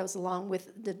kind of goes along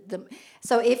with the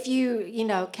so if you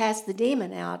cast the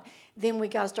demon out, then we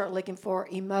got to start looking for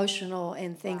emotional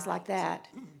and things like that.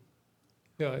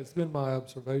 Yeah, it's been my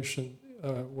observation,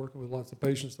 working with lots of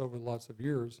patients over lots of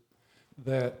years,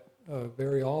 that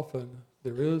very often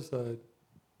there is a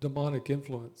demonic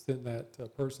influence in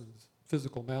that person's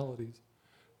physical maladies,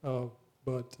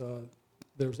 but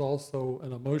there's also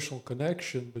an emotional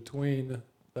connection between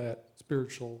that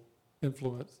spiritual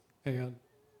influence and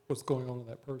what's going on in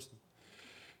that person.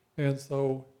 And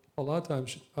so a lot of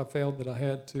times I found that I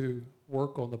had to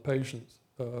work on the patient's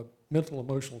mental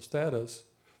emotional status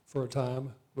for a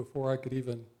time before I could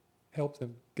even help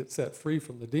them get set free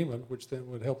from the demon, which then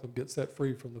would help them get set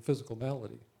free from the physical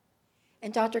malady.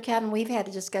 And Dr. Cadden, we've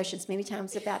had discussions many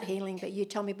times about healing, but you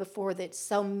told me before that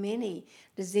so many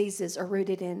diseases are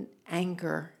rooted in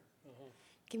anger.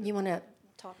 Can you want to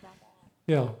talk about that?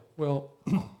 Yeah, well,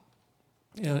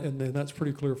 and then that's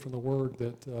pretty clear from the word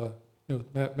that,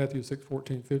 Matthew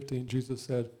 6:14-15, Jesus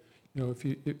said, if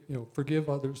you forgive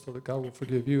others so that God will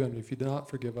forgive you, and if you do not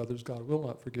forgive others, God will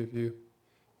not forgive you.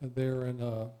 And there in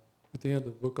at the end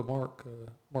of the book of Mark,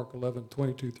 Mark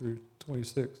 11:22 through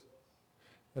 26,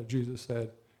 Jesus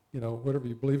said, whatever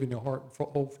you believe in your heart and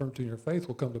hold firm to your faith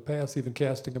will come to pass, even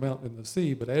casting a mountain in the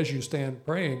sea. But as you stand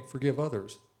praying, forgive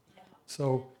others.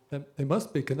 So they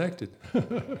must be connected,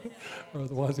 or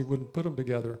otherwise he wouldn't put them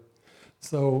together.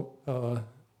 So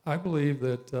I believe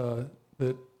that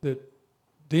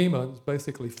demons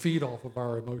basically feed off of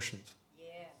our emotions.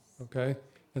 Yes. Okay?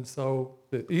 And so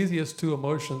the easiest two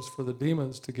emotions for the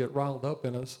demons to get riled up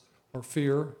in us are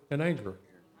fear and anger.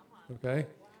 Okay?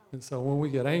 And so when we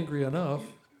get angry enough,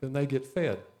 then they get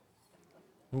fed.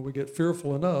 When we get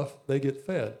fearful enough, they get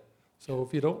fed. So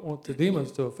if you don't want the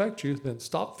demons to affect you, then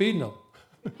stop feeding them.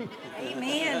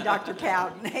 Amen, Dr.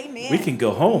 Cowden. Amen. We can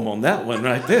go home on that one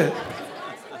right there.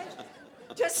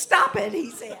 Just stop it,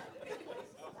 he said.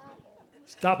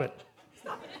 Stop it.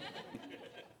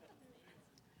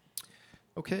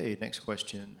 Okay, next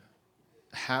question.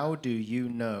 How do you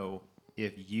know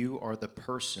if you are the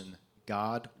person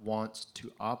God wants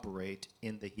to operate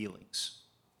in the healings?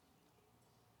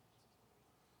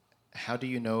 How do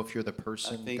you know if you're the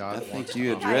person God I wants think to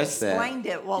you operate? I addressed that. explained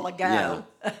it a while ago.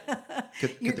 Yeah.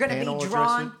 Could You're the going to panel be address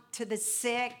drawn it? to the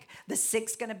sick. The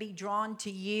sick's going to be drawn to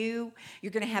you.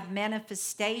 You're going to have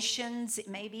manifestations,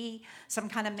 maybe some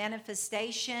kind of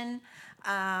manifestation.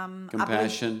 I believe-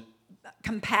 Compassion.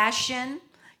 Compassion,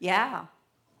 yeah.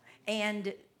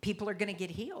 And people are going to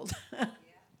get healed.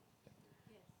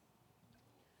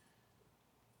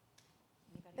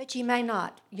 But you may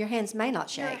not. Your hands may not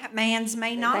shake. My hands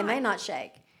may not. They may not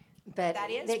shake. But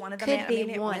That is it one of the could be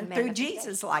it one went through manifestation.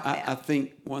 Jesus like that. I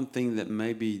think one thing that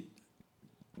maybe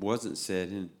wasn't said,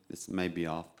 and this may be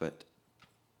off, but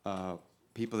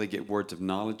people that get words of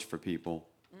knowledge for people,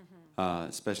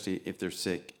 especially if they're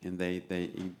sick and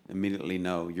they immediately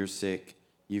know you're sick,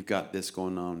 you've got this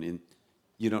going on, and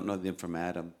you don't know them from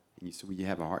Adam, and you say, well, you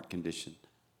have a heart condition.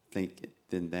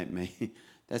 Then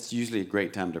that's usually a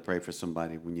great time to pray for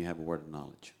somebody when you have a word of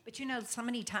knowledge. But so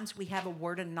many times we have a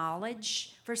word of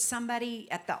knowledge for somebody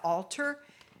at the altar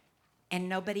and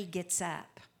nobody gets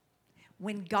up.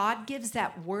 When God gives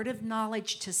that word of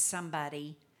knowledge to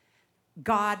somebody,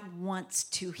 God wants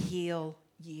to heal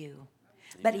you.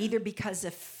 But either because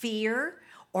of fear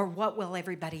or what will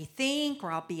everybody think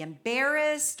or I'll be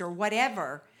embarrassed or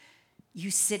whatever,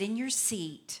 you sit in your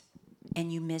seat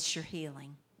and you miss your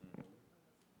healing.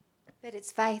 But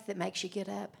it's faith that makes you get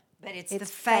up. But it's It's the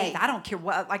faith. faith. I don't care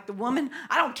what, like the woman,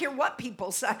 I don't care what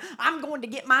people say. I'm going to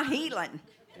get my healing.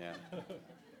 Yeah.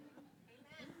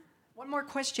 One more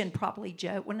question, probably,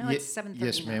 Joe. Well, no, Ye- it's 7:30.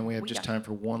 Yes, ma'am. We have just got- time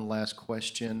for one last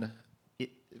question.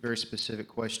 Very specific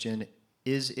question.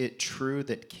 Is it true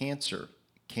that cancer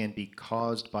can be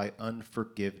caused by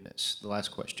unforgiveness? The last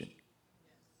question.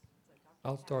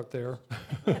 I'll start there.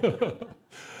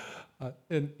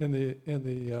 In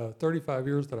the 35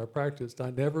 years that I practiced,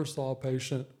 I never saw a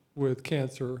patient with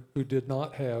cancer who did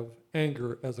not have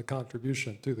anger as a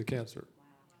contribution to the cancer,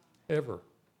 ever.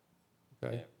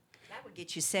 Okay. That would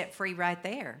get you set free right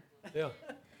there. Yeah.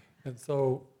 And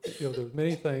so, there's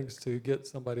many things to get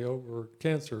somebody over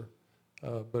cancer,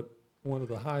 but one of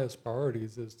the highest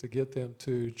priorities is to get them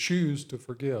to choose to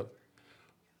forgive.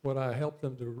 What I help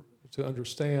them to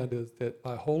understand is that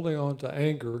by holding on to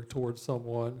anger towards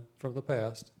someone from the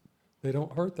past, they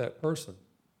don't hurt that person.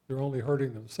 They're only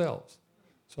hurting themselves.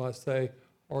 So I say,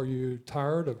 are you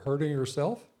tired of hurting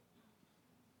yourself?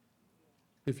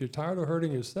 If you're tired of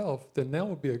hurting yourself, then now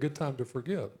would be a good time to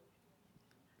forgive.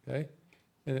 Okay?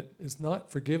 And it's not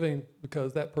forgiving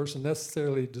because that person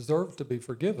necessarily deserved to be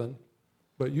forgiven,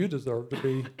 but you deserve to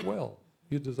be well.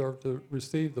 You deserve to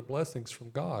receive the blessings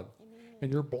from God.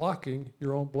 And you're blocking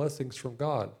your own blessings from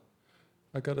God.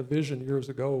 I got a vision years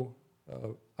ago.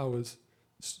 I was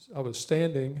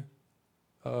standing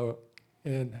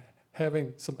and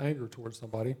having some anger towards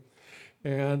somebody,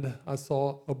 and I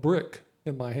saw a brick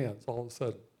in my hands all of a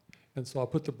sudden. And so I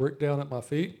put the brick down at my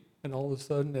feet, and all of a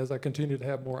sudden, as I continued to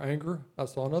have more anger, I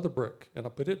saw another brick, and I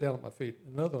put it down at my feet,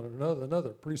 another one, another.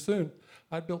 Pretty soon,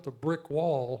 I built a brick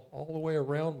wall all the way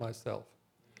around myself,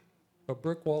 a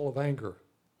brick wall of anger,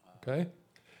 okay?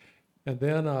 And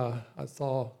then I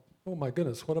saw, oh my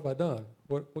goodness, what have I done?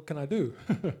 What can I do?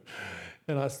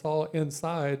 And I saw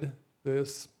inside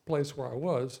this place where I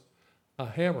was a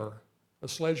hammer, a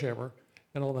sledgehammer,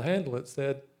 and on the handle it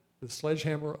said, the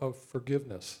sledgehammer of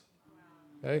forgiveness,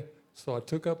 okay? So I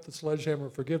took up the sledgehammer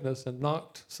of forgiveness and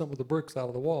knocked some of the bricks out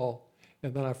of the wall,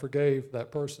 and then I forgave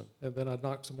that person. And then I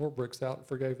knocked some more bricks out and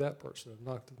forgave that person. And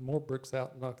knocked more bricks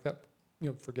out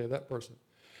and forgave that person.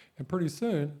 And pretty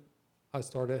soon, I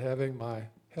started having my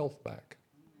health back.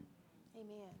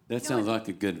 Amen. That sounds like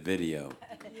a good video.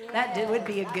 Would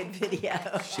be a good video.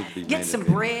 Should be Get made a some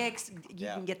video. bricks. You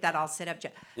Yeah. can get that all set up.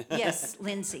 Yes,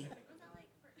 Lindsay.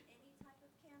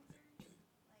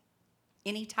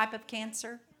 Any type of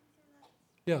cancer?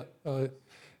 Yeah,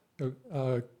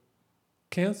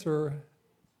 cancer.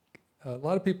 A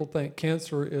lot of people think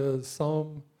cancer is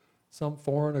some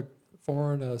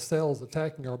foreign cells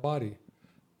attacking our body.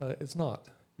 It's not.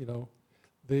 You know,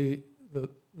 the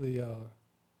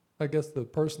I guess the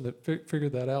person that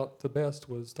figured that out the best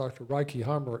was Dr.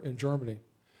 Reichenheimer in Germany.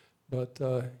 But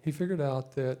he figured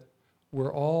out that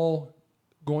we're all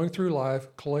going through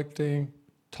life collecting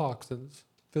toxins,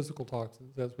 physical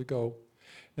toxins, as we go.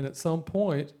 And at some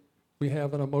point, we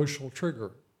have an emotional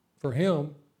trigger. For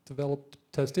him, developed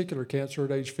testicular cancer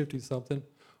at age 50-something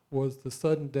was the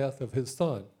sudden death of his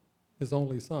son, his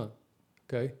only son.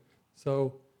 Okay?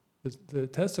 So the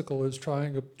testicle is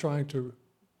trying to,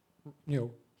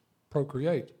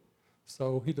 procreate.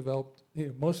 So he developed,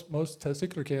 most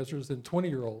testicular cancers in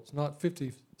 20-year-olds, not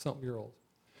 50-something-year-olds.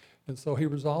 And so he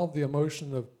resolved the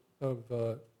emotion of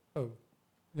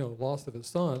loss of his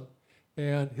son,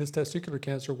 and his testicular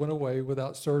cancer went away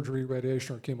without surgery,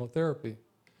 radiation, or chemotherapy.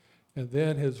 And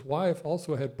then his wife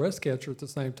also had breast cancer at the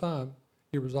same time.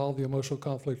 He resolved the emotional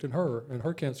conflict in her, and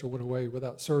her cancer went away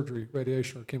without surgery,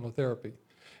 radiation, or chemotherapy.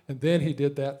 And then he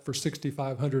did that for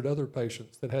 6,500 other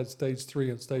patients that had stage 3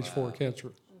 and stage 4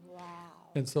 cancer. Wow.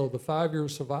 And so the 5-year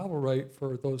survival rate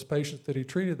for those patients that he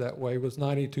treated that way was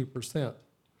 92%.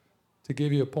 To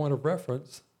give you a point of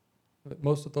reference,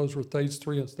 most of those were stage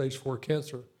 3 and stage 4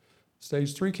 cancer.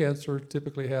 Stage 3 cancer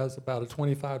typically has about a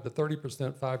 25 to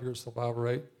 30% 5-year survival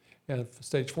rate, and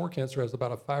stage 4 cancer has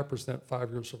about a 5%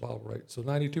 5-year survival rate. So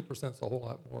 92% is a whole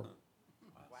lot more.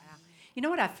 Wow. You know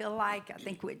what I feel like? I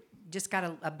think we just got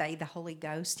to obey the Holy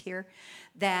Ghost here.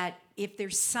 That if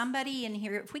there's somebody in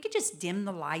here, if we could just dim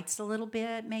the lights a little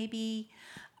bit, maybe.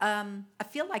 I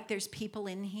feel like there's people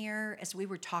in here, as we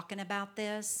were talking about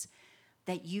this,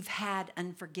 that you've had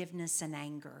unforgiveness and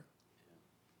anger.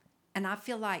 And I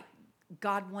feel like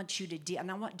God wants you to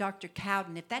and I want Dr.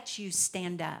 Cowden, if that's you,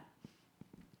 stand up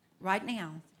right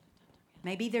now.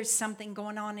 Maybe there's something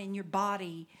going on in your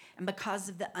body, and because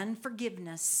of the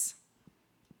unforgiveness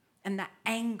and the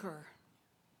anger,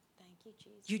 Thank you,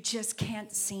 Jesus. you just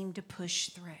can't seem to push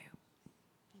through. Amen.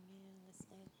 Let's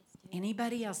do it.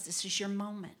 Anybody else, this is your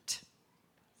moment.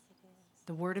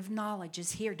 The word of knowledge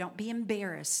is here. Don't be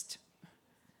embarrassed.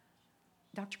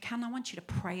 Dr. Cowden, I want you to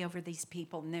pray over these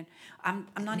people, and then I'm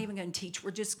not even going to teach. We're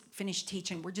just finished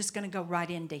teaching. We're just going to go right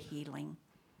into healing.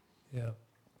 Yeah.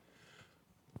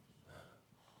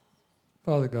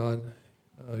 Father God,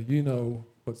 you know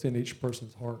what's in each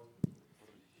person's heart,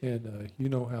 and you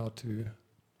know how to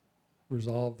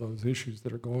resolve those issues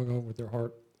that are going on with their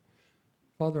heart.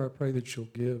 Father, I pray that you'll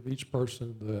give each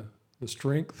person the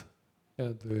strength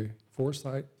and the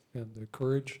foresight and the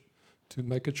courage to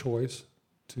make a choice,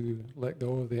 to let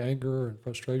go of the anger and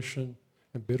frustration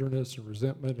and bitterness and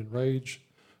resentment and rage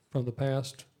from the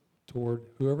past toward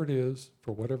whoever it is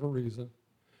for whatever reason.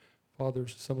 Father,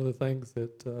 some of the things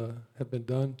that have been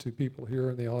done to people here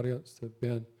in the audience have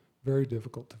been very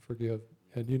difficult to forgive,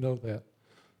 and you know that.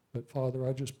 But Father,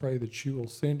 I just pray that you will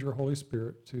send your Holy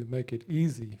Spirit to make it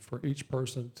easy for each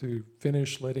person to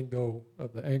finish letting go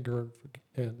of the anger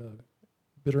and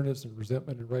bitterness and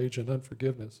resentment and rage and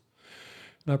unforgiveness.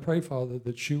 And I pray, Father,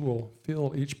 that you will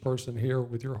fill each person here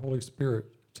with your Holy Spirit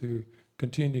to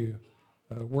continue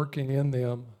working in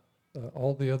them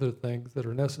all the other things that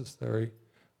are necessary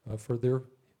for their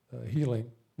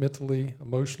healing, mentally,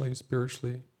 emotionally,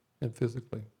 spiritually, and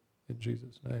physically, in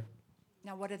Jesus' name.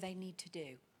 Now, what do they need to do?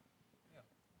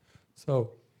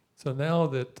 So now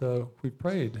that we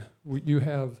prayed, you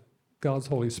have God's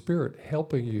Holy Spirit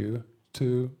helping you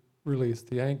to release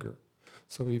the anger.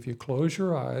 So if you close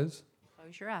your eyes,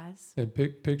 Close your eyes. and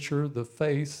picture the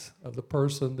face of the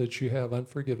person that you have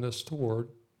unforgiveness toward,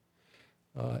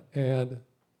 and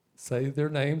say their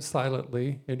name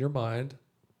silently in your mind,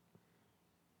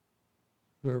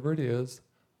 whoever it is,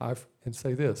 and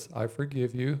say this: I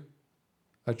forgive you,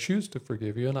 I choose to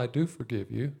forgive you, and I do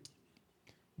forgive you,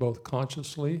 both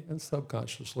consciously and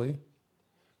subconsciously,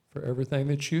 for everything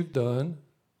that you've done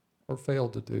or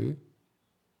failed to do,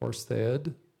 or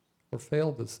said, or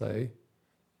failed to say,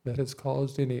 that has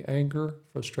caused any anger,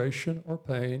 frustration, or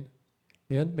pain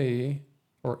in me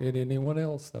or in anyone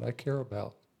else that I care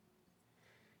about.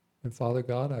 And Father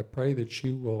God, I pray that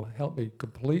you will help me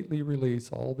completely release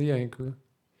all the anger,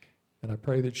 and I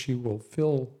pray that you will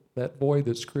fill that void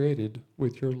that's created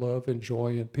with your love and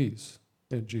joy and peace,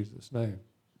 in Jesus' name.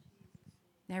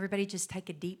 Now, everybody just take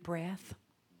a deep breath.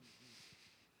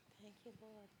 Thank you,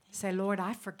 Lord. Say, Lord,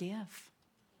 I forgive.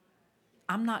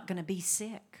 I'm not going to be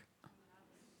sick.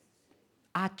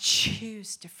 I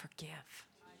choose to forgive.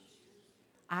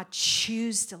 I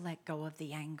choose to let go of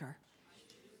the anger.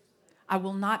 I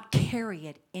will not carry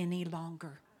it any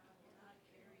longer.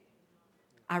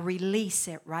 I release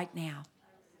it right now.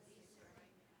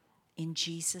 In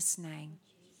Jesus' name.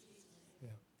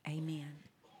 Amen.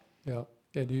 Yeah,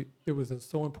 and it was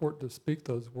so important to speak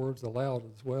those words aloud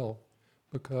as well,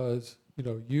 because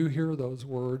you hear those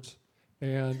words,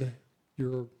 and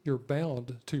you're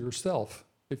bound to yourself.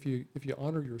 If you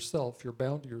honor yourself, you're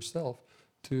bound to yourself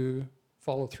to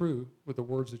follow through with the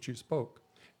words that you spoke.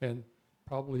 And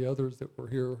probably others that were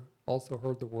here also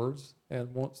heard the words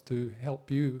and wants to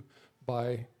help you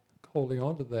by holding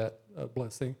on to that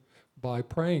blessing by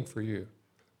praying for you.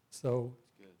 So,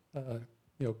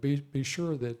 be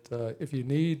sure that if you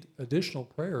need additional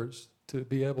prayers to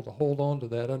be able to hold on to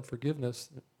that unforgiveness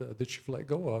that you've let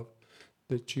go of,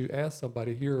 that you ask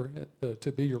somebody here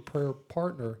to be your prayer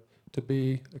partner, to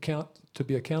be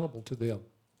accountable to them,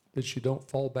 that you don't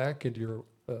fall back into your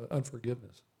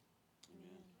unforgiveness.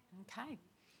 Okay.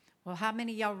 Well, how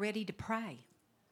many of y'all ready to pray?